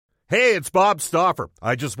Hey, it's Bob Stauffer.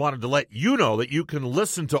 I just wanted to let you know that you can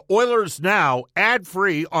listen to Oilers Now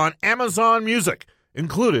ad-free on Amazon Music,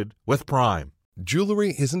 included with Prime.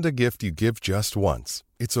 Jewelry isn't a gift you give just once.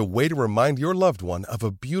 It's a way to remind your loved one of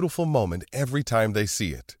a beautiful moment every time they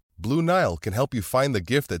see it. Blue Nile can help you find the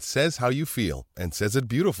gift that says how you feel and says it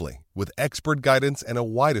beautifully, with expert guidance and a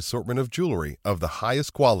wide assortment of jewelry of the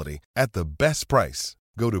highest quality at the best price.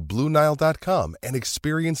 Go to BlueNile.com and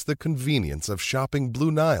experience the convenience of shopping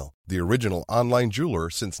Blue Nile, the original online jeweler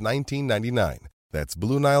since 1999. That's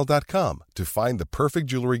BlueNile.com to find the perfect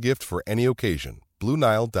jewelry gift for any occasion.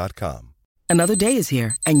 BlueNile.com. Another day is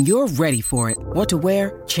here, and you're ready for it. What to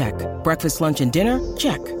wear? Check. Breakfast, lunch, and dinner?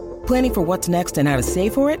 Check. Planning for what's next and how to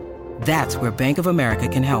save for it? That's where Bank of America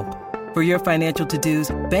can help. For your financial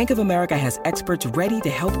to-dos, Bank of America has experts ready to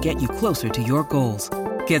help get you closer to your goals.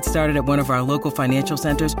 Get started at one of our local financial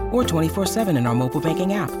centers or 24/7 in our mobile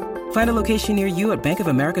banking app. Find a location near you at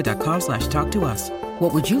bankofamerica.com/talktous.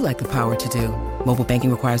 What would you like the power to do? Mobile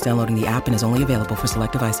banking requires downloading the app and is only available for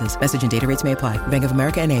select devices. Message and data rates may apply. Bank of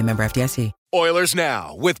America N.A., member FDIC. Oilers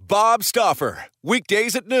Now with Bob Stauffer.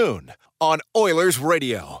 Weekdays at noon on Oilers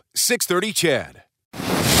Radio, 630 CHED.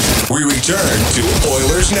 We return to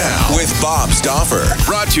Oilers Now with Bob Stauffer.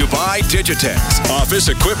 Brought to you by Digitex. Office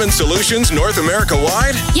Equipment Solutions North America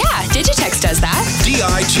wide? Yeah, Digitex does that.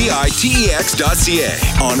 Digitex.ca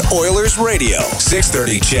on Oilers Radio,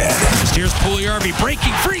 630 CHED. Here's Puljujarvi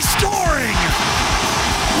breaking free, scoring!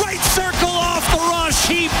 Right circle off the rush.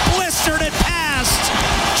 He blistered it past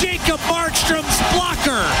Jacob Markstrom's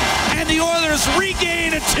blocker. And the Oilers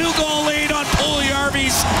regain a 2-goal lead on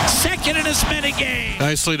Puljujarvi's second in as many games.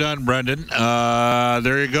 Nicely done, Brendan.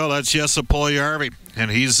 There you go. That's Jesse Puljujarvi, and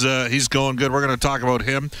he's going good. We're going to talk about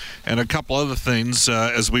him and a couple other things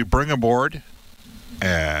as we bring aboard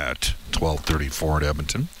at 12:34 at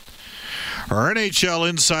Edmonton. Our NHL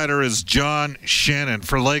insider is John Shannon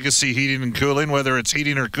for Legacy Heating and Cooling. Whether it's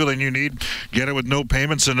heating or cooling you need, get it with no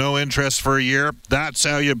payments and no interest for a year. That's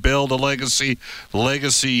how you build a legacy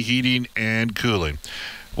heating and cooling.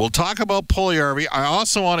 We'll talk about Puljujarvi. I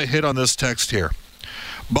also want to hit on this text here.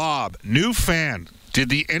 Bob, new fan. Did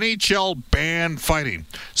the NHL ban fighting?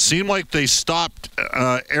 Seemed like they stopped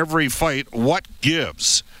every fight. What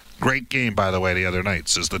gives? Great game, by the way, the other night,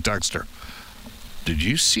 says the texter. Did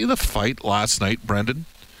you see the fight last night, Brendan,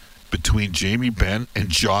 between Jamie Benn and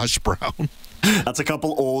Josh Brown? That's a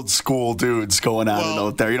couple old school dudes going at it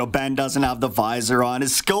out there. You know, Ben doesn't have the visor on.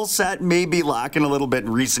 His skill set may be lacking a little bit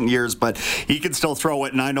in recent years, but he can still throw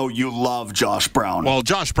it, and I know you love Josh Brown. Well,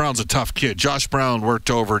 Josh Brown's a tough kid. Josh Brown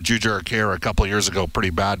worked over Jujhar Khaira a couple of years ago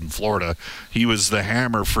pretty bad in Florida. He was the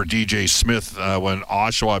hammer for DJ Smith when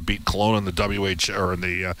Oshawa beat Kelowna in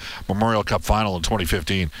the Memorial Cup final in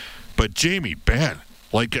 2015. But Jamie Benn,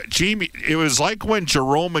 it was like when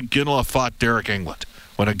Jerome Iginla fought Derek England,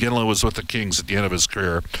 when Iginla was with the Kings at the end of his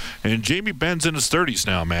career. And Jamie Benn's in his 30s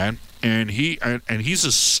now, man, and he's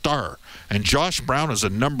a star. And Josh Brown is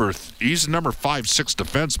he's a number 5-6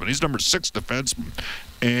 defenseman. He's number 6 defenseman.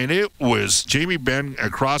 And it was Jamie Benn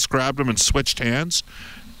cross-grabbed him and switched hands,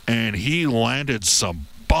 and he landed some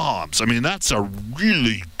bombs. I mean, that's a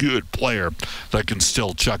really good player that can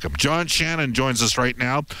still chuck him. John Shannon joins us right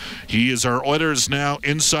now. He is our Oilers Now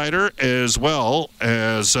insider as well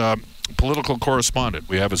as political correspondent.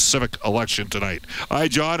 We have a civic election tonight. Hi,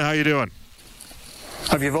 John. How you doing?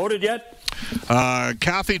 Have you voted yet?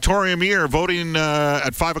 Kathy Toriamir voting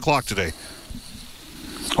at 5 o'clock today.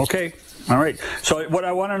 Okay. All right. So what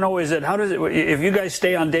I want to know is that if you guys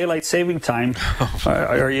stay on daylight saving time,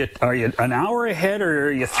 are you an hour ahead or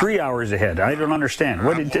are you 3 hours ahead? I don't understand.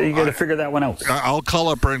 You got to figure that one out. I'll call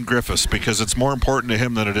up Brent Griffiths because it's more important to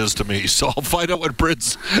him than it is to me. So I'll find out what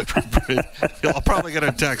Brent's. I'll probably get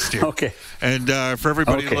a text here. Okay. And for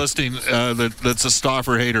everybody listening, that's a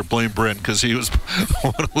Stauffer hater, blame Brent because he was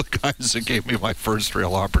one of the guys that gave me my first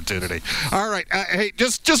real opportunity. All right. Hey,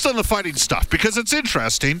 just on the fighting stuff because it's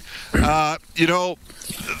interesting.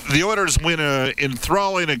 The Oilers win an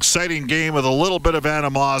enthralling, exciting game with a little bit of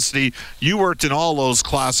animosity. You worked in all those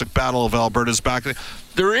classic Battle of Albertas back then.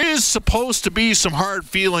 There is supposed to be some hard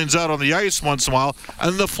feelings out on the ice once in a while.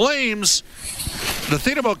 And the Flames, the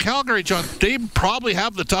thing about Calgary, John, they probably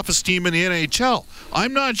have the toughest team in the NHL.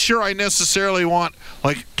 I'm not sure I necessarily want,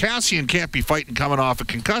 Cassian can't be fighting coming off a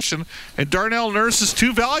concussion, and Darnell Nurse is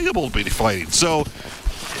too valuable to be fighting. So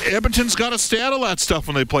Edmonton's got to stay out of that stuff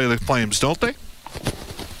when they play the Flames, don't they?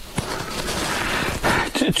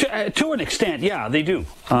 To an extent, yeah, they do.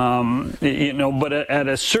 But at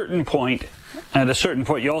a certain point,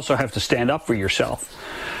 you also have to stand up for yourself.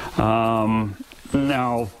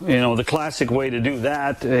 Now, the classic way to do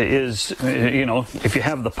that is, if you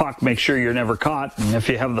have the puck, make sure you're never caught. And if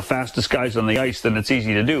you have the fastest guys on the ice, then it's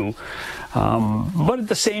easy to do. But at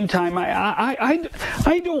the same time, I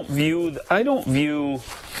don't view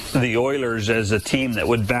the Oilers as a team that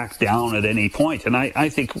would back down at any point. And I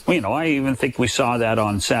think, I even think we saw that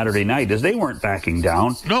on Saturday night, as they weren't backing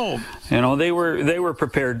down. No. They were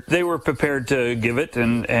prepared. They were prepared to give it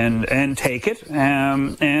and take it.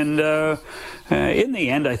 In the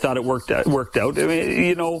end, I thought it worked out. I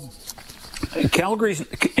mean,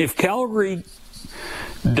 if Calgary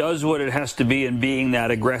does what it has to be in being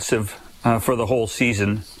that aggressive for the whole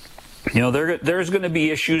season, there's going to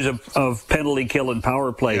be issues of penalty kill and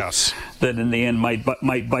power play that in the end might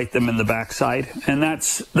bite them in the backside, and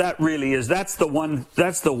that's the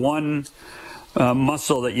one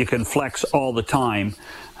muscle that you can flex all the time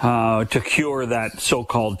to cure that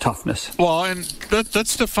so-called toughness. Well, and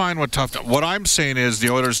let's define what toughness. What I'm saying is the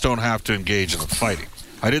Oilers don't have to engage in the fighting.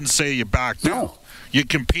 I didn't say you back down. No. You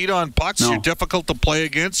compete on pucks. No. You're difficult to play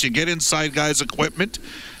against. You get inside guys' equipment.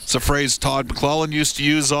 It's a phrase Todd McClellan used to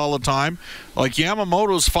use all the time. Like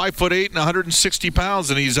Yamamoto's 5'8" and 160 pounds,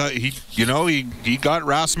 and he got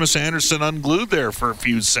Rasmus Andersson unglued there for a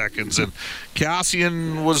few seconds, and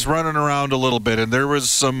Cassian was running around a little bit, and there was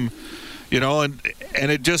some, and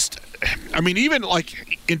it just, I mean, even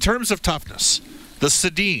like in terms of toughness, the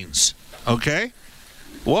Sedins, okay.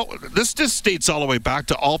 Well, this just dates all the way back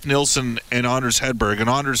to Alf Nilsson and Anders Hedberg. And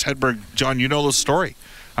Anders Hedberg, John, you know the story.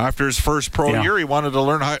 After his first pro year, he wanted to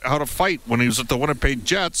learn how to fight when he was at the Winnipeg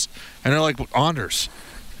Jets. And they're like, Anders,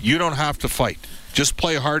 you don't have to fight. Just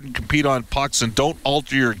play hard and compete on pucks and don't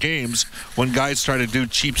alter your games when guys try to do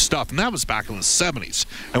cheap stuff. And that was back in the 70s.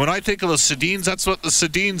 And when I think of the Sedins, that's what the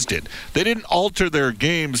Sedins did. They didn't alter their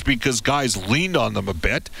games because guys leaned on them a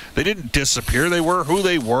bit. They didn't disappear. They were who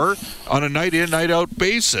they were on a night-in, night-out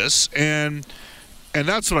basis. And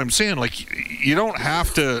that's what I'm saying. Like, you don't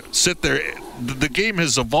have to sit there. The game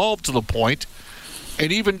has evolved to the point,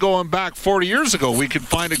 and even going back 40 years ago, we could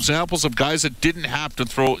find examples of guys that didn't have to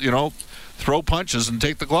throw punches and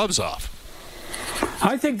take the gloves off.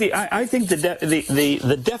 I think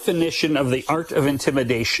the definition of the art of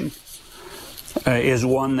intimidation is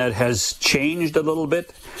one that has changed a little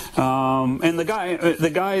bit. And the guy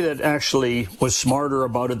that actually was smarter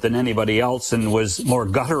about it than anybody else and was more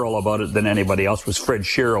guttural about it than anybody else was Fred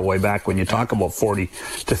Shero way back when you talk about 40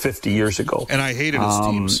 to 50 years ago. And I hated his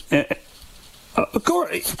teams. Of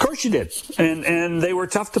course you did, and they were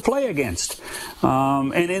tough to play against.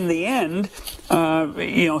 And in the end, what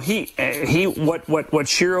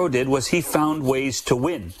Shero did was he found ways to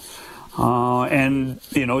win. And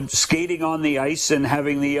skating on the ice and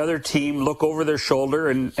having the other team look over their shoulder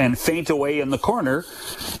and faint away in the corner,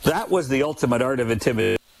 that was the ultimate art of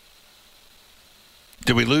intimidation.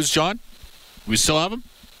 Did we lose John? We still have him?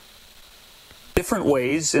 Different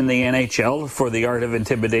ways in the NHL for the art of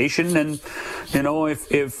intimidation, and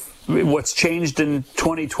if what's changed in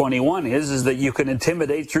 2021 is that you can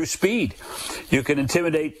intimidate through speed. You can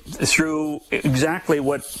intimidate through exactly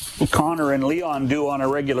what Connor and Leon do on a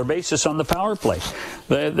regular basis on the power play.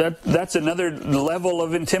 That's another level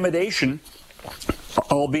of intimidation,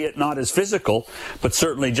 albeit not as physical, but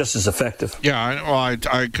certainly just as effective. Yeah,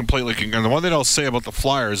 I completely concur. The one thing I'll say about the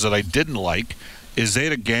Flyers that I didn't like is they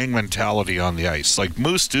had a gang mentality on the ice. Like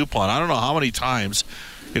Moose Dupont, I don't know how many times,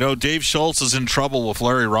 Dave Schultz is in trouble with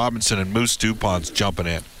Larry Robinson and Moose Dupont's jumping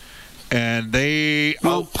in. And they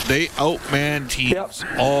outman teams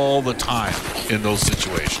all the time in those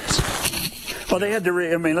situations. Well, they had to.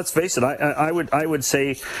 Let's face it. I would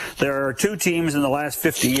say there are two teams in the last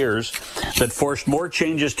 50 years that forced more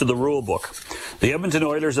changes to the rule book: the Edmonton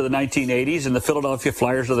Oilers of the 1980s and the Philadelphia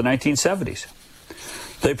Flyers of the 1970s.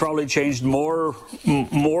 They probably changed more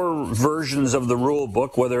versions of the rule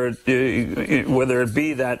book, whether it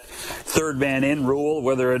be that third man in rule,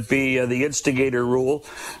 whether it be the instigator rule,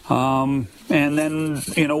 and then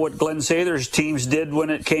what Glenn Sather's teams did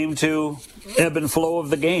when it came to ebb and flow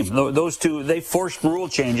of the game. Those two, they forced rule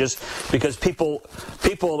changes because people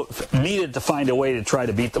needed to find a way to try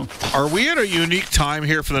to beat them. Are we at a unique time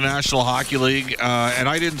here for the National Hockey League? And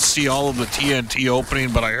I didn't see all of the TNT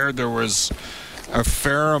opening, but I heard there was a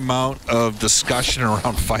fair amount of discussion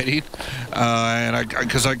around fighting, and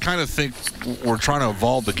because I kind of think we're trying to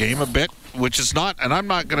evolve the game a bit, which is not. And I'm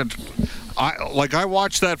not going to. I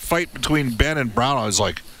watched that fight between Ben and Brown. I was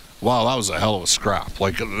like, wow, that was a hell of a scrap.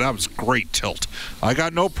 Like, that was great tilt. I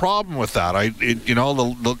got no problem with that. The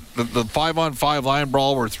 5-on-5 line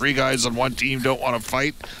brawl where three guys on one team don't want to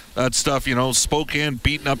fight. That stuff. Spokane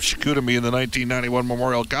beating up Chicoutimi in the 1991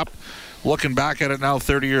 Memorial Cup. looking back at it now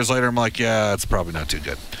 30 years later, I'm like, yeah, it's probably not too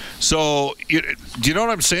good. So do you know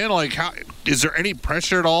what I'm saying? Like, how is there any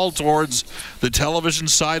pressure at all towards the television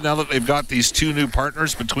side now that they've got these two new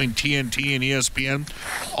partners between TNT and ESPN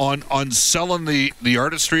on selling the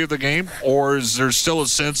artistry of the game, or is there still a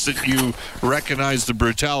sense that you recognize the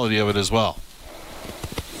brutality of it as well?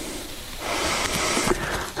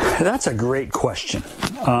 That's a great question.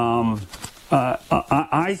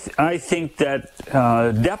 I think that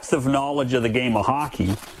depth of knowledge of the game of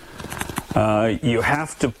hockey, you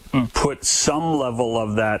have to put some level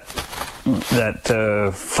of that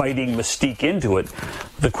fighting mystique into it.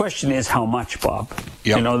 The question is how much, Bob?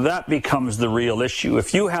 Yep. You know, that becomes the real issue.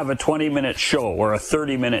 If you have a 20-minute show or a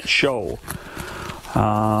 30-minute show,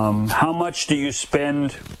 how much do you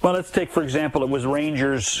spend? Well, let's take, for example, it was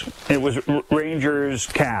Rangers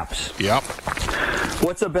Caps. Yep.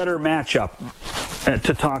 What's a better matchup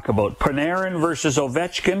to talk about? Panarin versus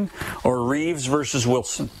Ovechkin or Reeves versus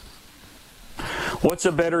Wilson? What's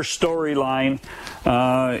a better storyline,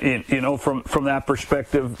 from that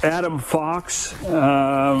perspective? Adam Fox.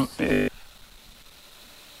 I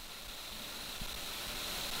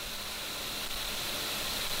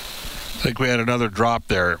think we had another drop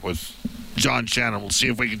there with John Shannon. We'll see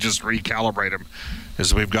if we can just recalibrate him,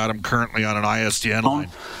 as we've got him currently on an ISDN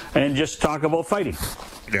line. And just talk about fighting.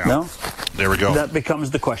 Yeah. No? There we go. That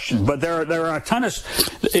becomes the question. But there are a ton of.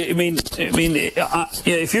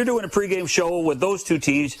 If you're doing a pregame show with those two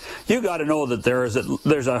teams, you got to know that there's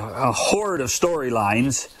a horde of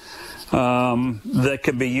storylines that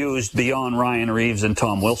can be used beyond Ryan Reeves and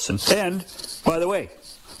Tom Wilson. And by the way,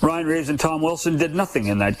 Ryan Reeves and Tom Wilson did nothing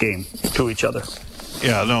in that game to each other.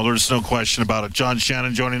 Yeah, no, there's no question about it. John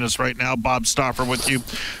Shannon joining us right now. Bob Stauffer with you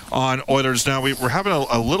on Oilers Now. We're having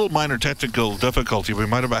a little minor technical difficulty. We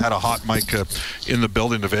might have had a hot mic in the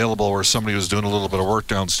building available where somebody was doing a little bit of work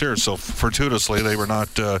downstairs. So fortuitously, they were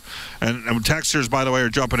not. And texters, by the way, are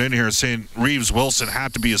jumping in here saying Reeves-Wilson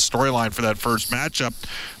had to be a storyline for that first matchup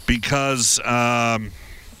because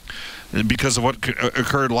of what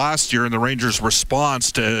occurred last year and the Rangers'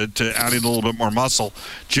 response to adding a little bit more muscle.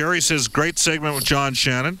 Jerry says, great segment with John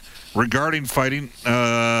Shannon regarding fighting.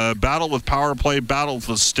 Battle with power play, battle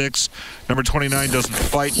with sticks. Number 29 doesn't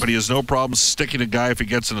fight, but he has no problem sticking a guy if he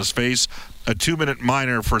gets in his face. A 2-minute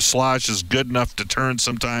minor for Slash is good enough to turn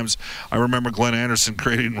sometimes. I remember Glenn Anderson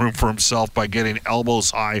creating room for himself by getting elbows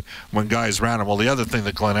high when guys ran him. Well, the other thing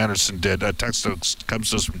that Glenn Anderson did, a text comes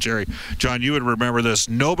to us from Jerry. John, you would remember this.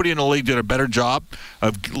 Nobody in the league did a better job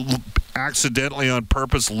of accidentally on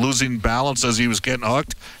purpose losing balance as he was getting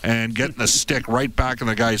hooked and getting the stick right back in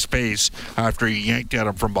the guy's face after he yanked at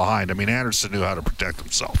him from behind. I mean, Anderson knew how to protect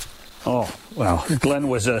himself. Oh, well, Glenn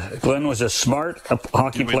was a smart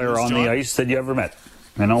hockey player on the ice that you ever met.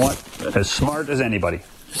 You know what? As smart as anybody.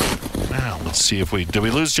 Now, let's see if did we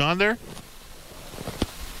lose John there?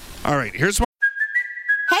 All right, here's what.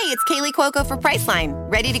 Hey, it's Kaylee Cuoco for Priceline.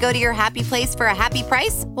 Ready to go to your happy place for a happy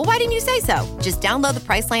price? Well, why didn't you say so? Just download the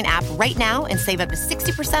Priceline app right now and save up to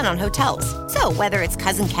 60% on hotels. So whether it's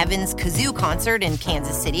Cousin Kevin's Kazoo Concert in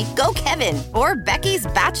Kansas City, go Kevin, or Becky's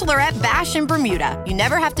Bachelorette Bash in Bermuda, you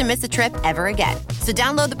never have to miss a trip ever again. So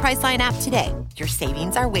download the Priceline app today. Your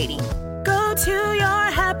savings are waiting. Go to your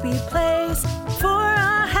happy place for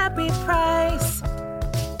a happy price.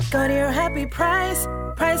 Go to your happy price,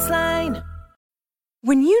 Priceline.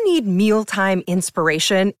 When you need mealtime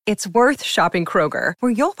inspiration, it's worth shopping Kroger,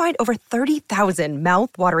 where you'll find over 30,000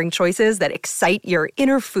 mouth-watering choices that excite your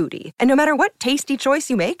inner foodie. And no matter what tasty choice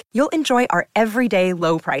you make, you'll enjoy our everyday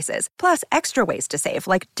low prices, plus extra ways to save,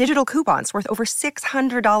 like digital coupons worth over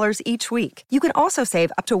 $600 each week. You can also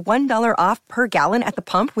save up to $1 off per gallon at the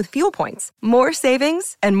pump with fuel points. More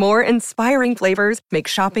savings and more inspiring flavors make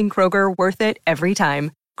shopping Kroger worth it every time.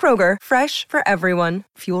 Kroger, fresh for everyone.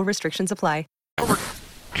 Fuel restrictions apply.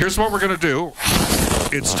 Here's what we're going to do.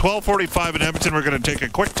 It's 12:45 in Edmonton. We're going to take a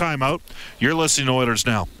quick timeout. You're listening to Oilers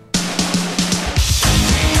Now.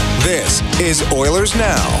 This is Oilers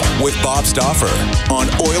Now with Bob Stauffer on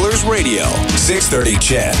Oilers Radio, 630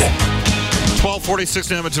 CHED.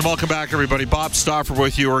 12:46 in Edmonton. Welcome back, everybody. Bob Stauffer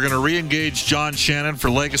with you. We're going to re-engage John Shannon for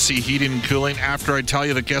Legacy Heating and Cooling after I tell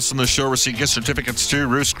you the guests on the show receive gift certificates to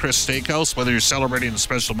Ruth's Chris Steakhouse. Whether you're celebrating a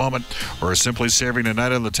special moment or simply savoring a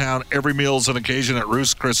night in the town, every meal is an occasion at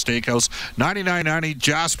Ruth's Chris Steakhouse, 9990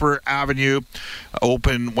 Jasper Avenue.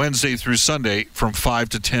 Open Wednesday through Sunday from 5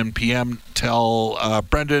 to 10 p.m. Tell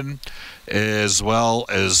Brendan as well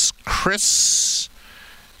as Chris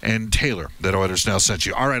and Taylor that Oilers Now sent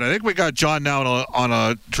you. All right, I think we got John now on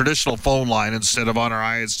a traditional phone line instead of on our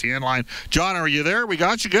ISDN line. John, are you there? We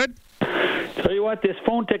got you good? Tell you what, this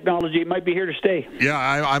phone technology might be here to stay. Yeah,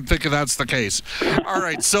 I'm thinking that's the case. All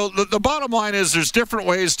right, so the bottom line is there's different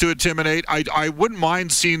ways to intimidate. I wouldn't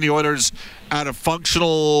mind seeing the Oilers add a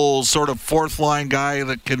functional sort of fourth-line guy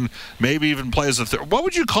that can maybe even play as a third. What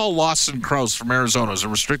would you call Lawson Crouse from Arizona as a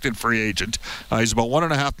restricted free agent? He's about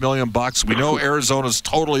 $1.5 million. We know Arizona's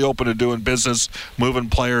totally open to doing business, moving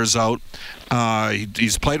players out.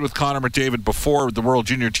 He's played with Connor McDavid before with the World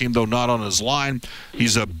Junior team, though not on his line.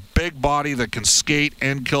 He's a big body that can skate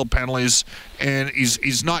and kill penalties, and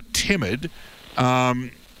he's not timid.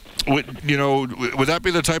 Would that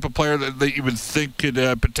be the type of player that you would think could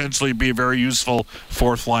potentially be a very useful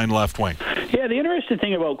fourth-line left wing? Yeah, the interesting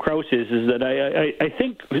thing about Crouse is that I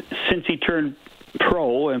think since he turned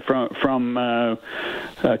pro and from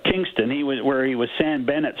Kingston, he was Sam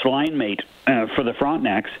Bennett's line mate for the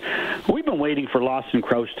Frontenacs. We've been waiting for Lawson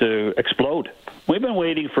Crouse to explode. We've been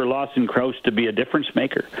waiting for Lawson Crouse to be a difference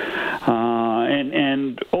maker,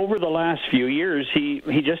 and over the last few years, he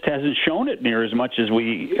just hasn't shown it near as much as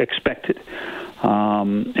we expected.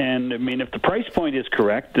 And I mean, if the price point is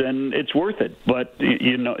correct, then it's worth it. But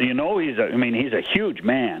he's a huge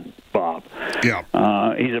man, Bob.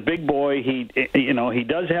 Yeah. He's a big boy. He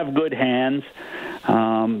does have good hands,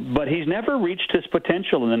 but he's never reached his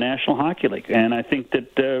potential in the National Hockey League. And I think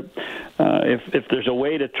that if there's a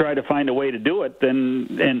way to try to find a way to do it,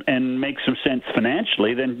 then and make some sense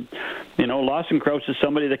financially, then Lawson Crouse is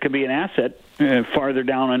somebody that could be an asset farther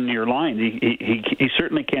down on your line. He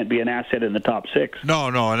certainly can't be an asset in the top six. No,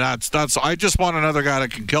 and that's. I just want another guy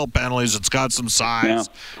that can kill penalties. It's got some size.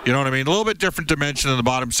 Yeah. You know what I mean? A little bit different dimension in the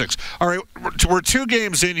bottom six. All right, we're 2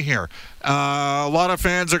 games in here. A lot of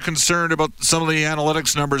fans are concerned about some of the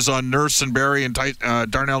analytics numbers on Nurse and Barrie and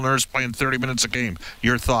Darnell Nurse playing 30 minutes a game.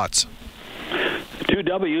 Your thoughts? 2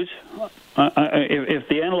 W's. If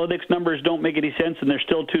the analytics numbers don't make any sense and there's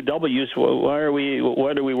still 2 W's, what are we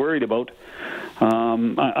worried about?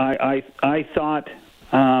 I thought,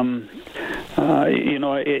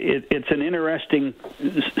 it's an interesting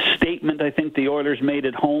statement I think the Oilers made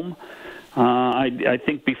at home. I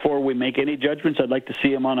think before we make any judgments, I'd like to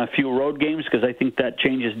see him on a few road games because I think that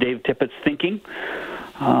changes Dave Tippett's thinking.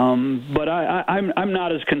 But I'm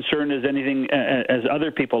not as concerned as anything as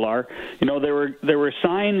other people are. There were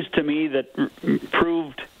signs to me that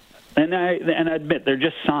proved, and I admit they're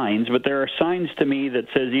just signs, but there are signs to me that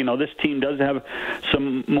says this team does have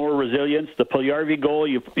some more resilience. The Puljujarvi goal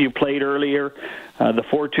you played earlier, the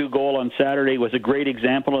 4-2 goal on Saturday was a great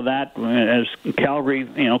example of that. As Calgary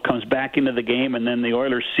comes back into the game, and then the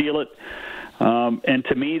Oilers seal it. And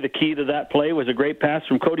to me, the key to that play was a great pass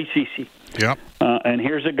from Cody Ceci. Yep. And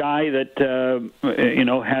here's a guy that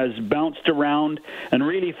has bounced around and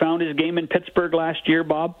really found his game in Pittsburgh last year,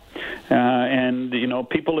 Bob. And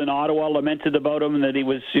people in Ottawa lamented about him that he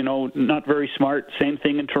was not very smart. Same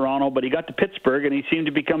thing in Toronto, but he got to Pittsburgh and he seemed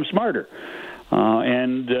to become smarter.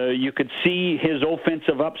 And you could see his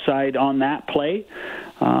offensive upside on that play.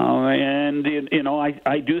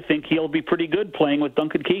 I do think he'll be pretty good playing with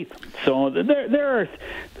Duncan Keith. So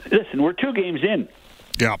listen, we're 2 games in.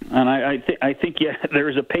 Yeah. And I think there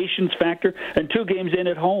is a patience factor, and 2 games in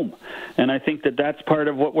at home, and I think that's part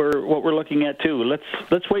of what we're looking at too.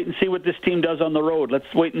 Let's wait and see what this team does on the road.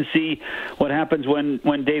 Let's wait and see what happens when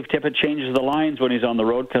Dave Tippett changes the lines when he's on the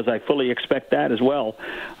road, because I fully expect that as well,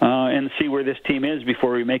 and see where this team is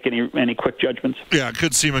before we make any quick judgments. Yeah, I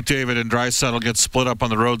could see McDavid and Draisaitl get split up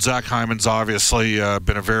on the road. Zach Hyman's obviously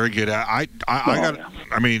been a very good.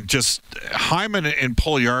 Just Hyman and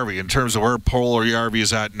Puljujarvi in terms of where Puljujarvi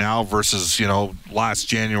is at now versus last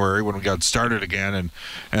January when we got started again,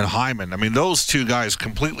 and Hyman. I mean, those 2 guys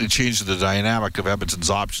completely changed the dynamic of Edmonton's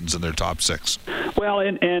options in their top 6. Well,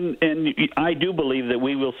 and I do believe that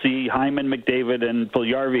we will see Hyman, McDavid, and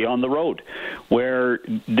Puljujarvi on the road, where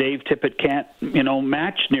Dave Tippett can't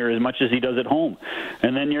match near as much as he does at home,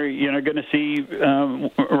 and then you're going to see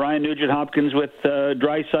Ryan Nugent-Hopkins with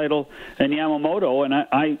Draisaitl and Yamamoto, and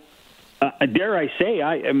I dare I say,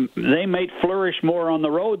 they might flourish more on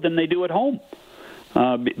the road than they do at home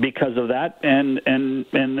because of that, and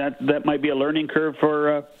that might be a learning curve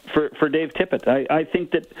for Dave Tippett. I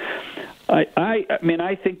think that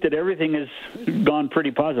I think that everything has gone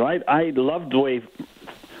pretty positive. I loved the way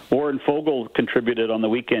Warren Fogle contributed on the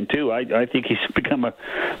weekend too. I think he's become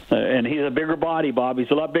and he's a bigger body, Bob.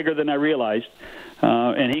 He's a lot bigger than I realized.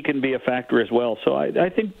 And he can be a factor as well. So I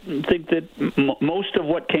think that most of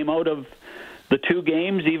what came out of the 2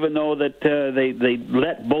 games, even though that they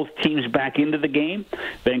let both teams back into the game,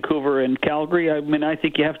 Vancouver and Calgary, I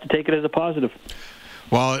think you have to take it as a positive.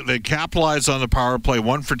 Well, they capitalized on the power play,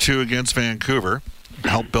 1 for 2 against Vancouver.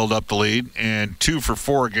 helped build up the lead, and 2 for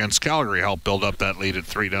 4 against Calgary helped build up that lead at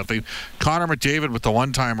 3-0. Connor McDavid with the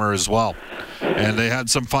one-timer as well. And they had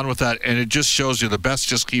some fun with that, and it just shows you the best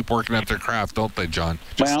just keep working at their craft, don't they, John?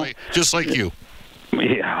 Just like you.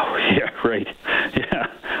 Yeah, right. Yeah.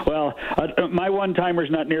 Well, my one-timer's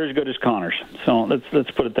not near as good as Connor's, so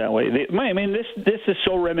let's put it that way. I mean, this is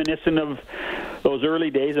so reminiscent of those early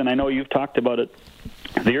days, and I know you've talked about it.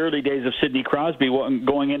 The early days of Sidney Crosby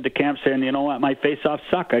going into camp saying, you know what, my face-offs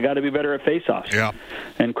suck. I got to be better at face-offs. Yeah.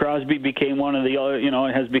 And Crosby became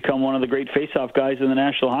has become one of the great face-off guys in the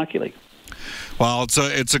National Hockey League. Well,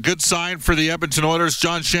 it's a good sign for the Edmonton Oilers.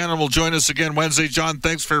 John Shannon will join us again Wednesday. John,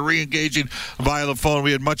 thanks for re-engaging via the phone.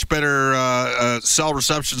 We had much better cell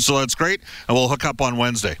reception, so that's great. And we'll hook up on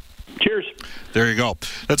Wednesday. Cheers. There you go.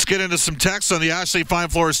 Let's get into some texts on the Ashley Fine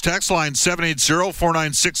Floors text line,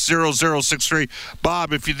 780-496-0063.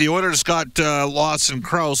 Bob, if the Oilers got Lawson and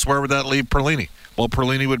Krause, where would that leave Perlini? Well,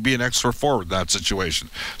 Perlini would be an extra forward in that situation.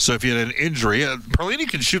 So if you had an injury, Perlini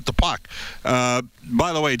can shoot the puck.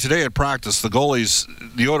 By the way, today at practice, the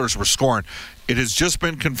Oilers were scoring. It has just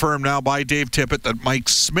been confirmed now by Dave Tippett that Mike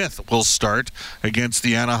Smith will start against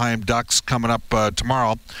the Anaheim Ducks coming up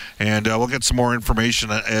tomorrow. And we'll get some more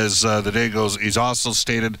information as the day goes. He's also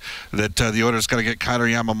stated that the Oilers got to get Kailer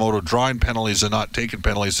Yamamoto drawing penalties and not taking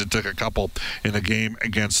penalties. It took a couple in the game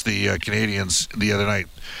against the Canadiens the other night.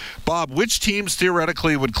 Bob, which teams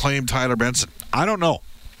theoretically would claim Tyler Benson? I don't know.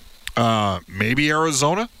 Maybe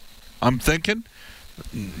Arizona, I'm thinking.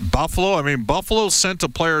 Buffalo. I mean, Buffalo sent a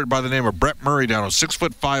player by the name of Brett Murray down, a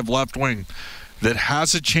 6'5" left wing that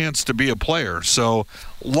has a chance to be a player. So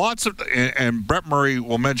lots of, and Brett Murray,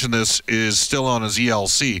 we'll mention this, is still on his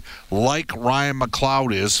ELC, like Ryan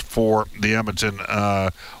McLeod is for the Edmonton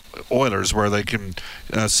Oilers, where they can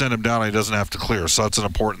send him down and he doesn't have to clear. So that's an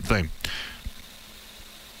important thing.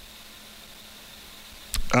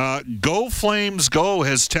 Go Flames Go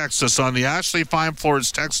has texted us on the Ashley Fine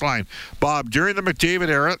Floors text line. Bob, during the McDavid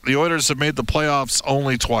era, the Oilers have made the playoffs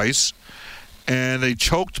only twice, and they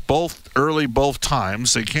choked both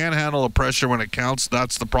times. They can't handle the pressure when it counts.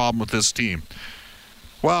 That's the problem with this team.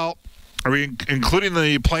 Well, are we including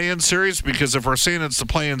the play-in series? Because if we're saying it's the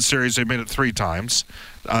play-in series, they made it 3 times.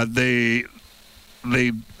 They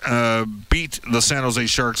beat the San Jose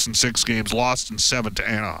Sharks in 6 games, lost in 7 to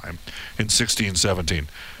Anaheim in 16-17.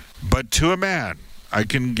 But to a man, I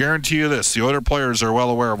can guarantee you this, the Oilers players are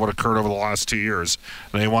well aware of what occurred over the last 2 years,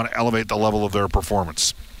 and they want to elevate the level of their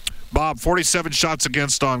performance. Bob, 47 shots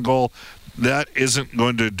against on goal. That isn't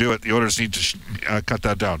going to do it. The Oilers need to cut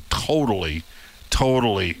that down. Totally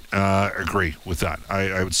agree with that.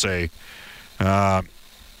 I would say, there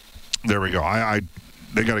we go.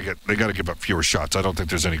 They got to give up fewer shots. I don't think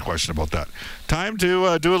there's any question about that. Time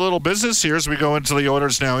to do a little business here as we go into the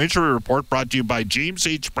Oilers Now Injury Report, brought to you by James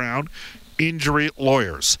H. Brown Injury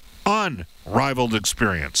Lawyers. Unrivaled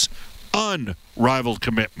experience, unrivaled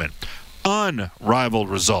commitment, unrivaled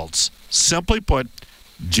results. Simply put,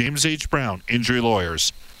 James H. Brown Injury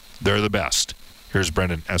Lawyers. They're the best. Here's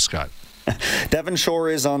Brendan Escott. Devin Shore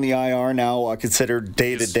is on the IR now, considered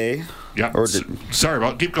day-to-day. Yeah.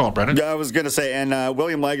 Keep going, Brendan. Yeah, I was going to say, and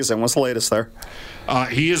William Lagesson, what's the latest there?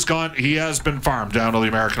 He is gone. He has been farmed down to the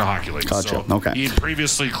American Hockey League. Gotcha. So okay. He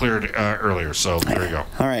previously cleared earlier, so there you go.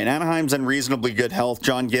 All right, Anaheim's in reasonably good health.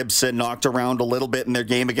 John Gibson knocked around a little bit in their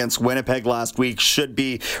game against Winnipeg last week. Should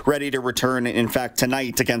be ready to return, in fact,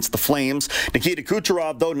 tonight against the Flames. Nikita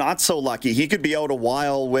Kucherov, though, not so lucky. He could be out a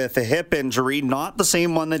while with a hip injury, not the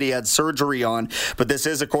same one that he had surgery on, but this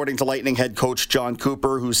is according to Lightning head coach John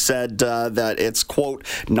Cooper, who said that it's, quote,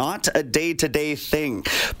 not a day-to-day thing.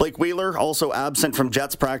 Blake Wheeler, also absent from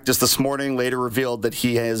Jets practice this morning, later revealed that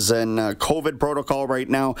he is in COVID protocol right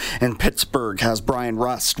now, and Pittsburgh has Brian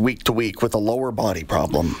Rust week to week with a lower body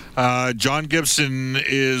problem. John Gibson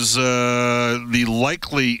is the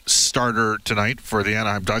likely starter tonight for the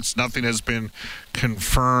Anaheim Ducks. Nothing has been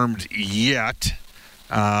confirmed yet.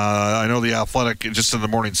 I know the Athletic, just in the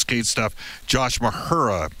morning skate stuff, Josh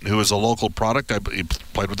Mahura, who is a local product, he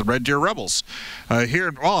played with the Red Deer Rebels. We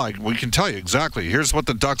can tell you exactly. Here's what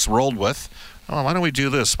the Ducks rolled with. Why don't we do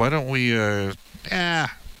this? Why don't we, now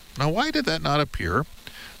why did that not appear?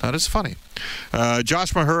 That is funny.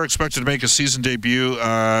 Josh Mahura expected to make a season debut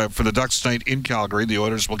for the Ducks tonight in Calgary. The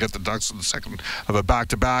Oilers will get the Ducks in the second of a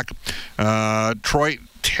back-to-back. Troy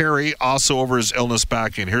Terry also over his illness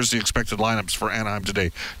back in. Here's the expected lineups for Anaheim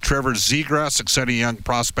today. Trevor Zegras, exciting young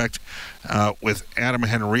prospect with Adam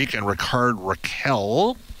Henrique and Ricard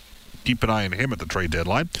Raquel. Keep an eye on him at the trade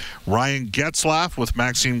deadline. Ryan Getzlaff with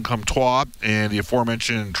Maxime Comtois and the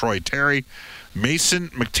aforementioned Troy Terry. Mason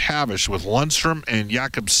McTavish with Lundstrom and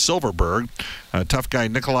Jakob Silverberg. Tough guy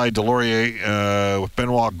Nikolai Delorier with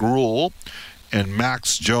Benoit Gruel. And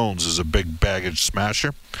Max Jones is a big baggage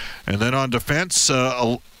smasher. And then on defense,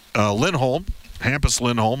 Lindholm, Hampus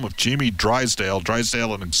Lindholm with Jamie Drysdale.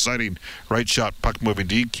 Drysdale, an exciting right shot puck moving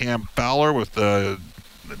D. Cam Fowler with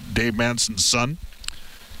Dave Manson's son. I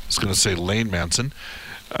was going to say Lane Manson.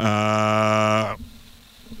 What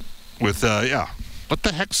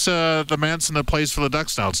the heck's the Manson that plays for the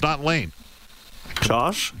Ducks now? It's not Lane.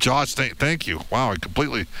 Josh, thank you. Wow,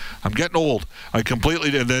 I'm getting old. And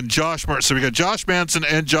then Josh, so we got Josh Manson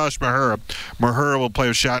and Josh Mahura. Mahura will play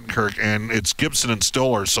with Shattenkirk, and it's Gibson and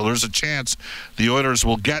Stoller, so there's a chance the Oilers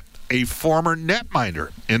will get a former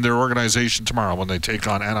netminder in their organization tomorrow when they take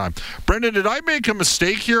on Anaheim. Brendan, did I make a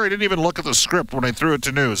mistake here? I didn't even look at the script when I threw it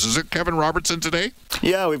to news. Is it Kevin Robertson today?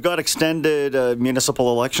 Yeah, we've got extended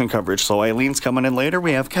municipal election coverage, so Eileen's coming in later.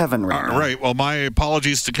 We have Kevin right now. Right. Well, my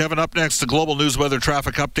apologies to Kevin. Up next, the Global News Weather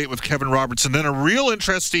Traffic Update with Kevin Robertson. Then a real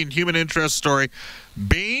interesting human interest story.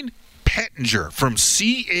 Bain Pettinger from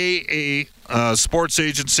CAA Sports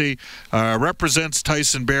Agency represents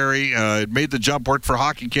Tyson Barrie. Made the jump, worked for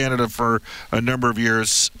Hockey Canada for a number of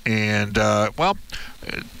years, and we'll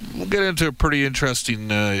get into a pretty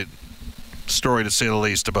interesting story, to say the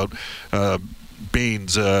least, about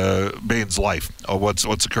Bain's life,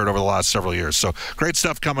 what's occurred over the last several years. So great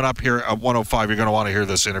stuff coming up here at 105. You're going to want to hear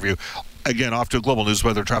this interview. Again, off to a Global News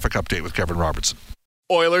Weather Traffic Update with Kevin Robertson.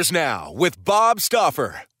 Oilers Now with Bob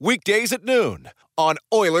Stauffer. Weekdays at noon on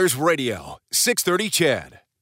Oilers Radio, 630 CHED.